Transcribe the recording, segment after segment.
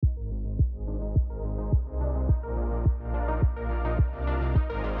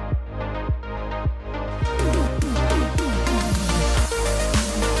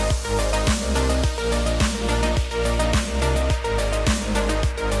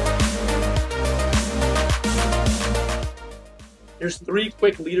Here's 3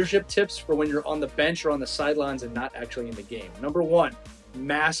 quick leadership tips for when you're on the bench or on the sidelines and not actually in the game. Number 1,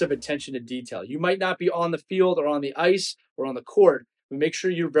 massive attention to detail. You might not be on the field or on the ice or on the court, but make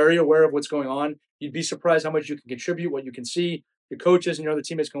sure you're very aware of what's going on. You'd be surprised how much you can contribute, what you can see. Your coaches and your other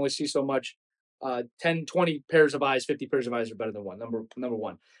teammates can only see so much. 10, 20 pairs of eyes, 50 pairs of eyes are better than one. Number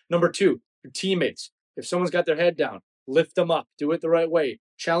 1. Number 2, your teammates. If someone's got their head down, lift them up. Do it the right way.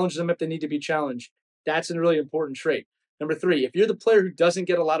 Challenge them if they need to be challenged. That's a really important trait. Number 3, if you're the player who doesn't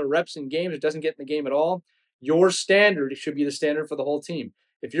get a lot of reps in games or doesn't get in the game at all, your standard should be the standard for the whole team.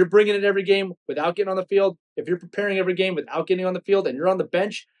 If you're bringing it every game without getting on the field, if you're preparing every game without getting on the field and you're on the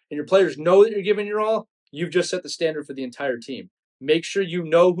bench and your players know that you're giving your all, you've just set the standard for the entire team. Make sure you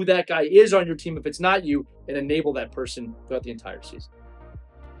know who that guy is on your team if it's not you, and enable that person throughout the entire season.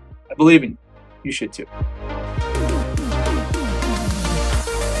 I believe in you. You should too.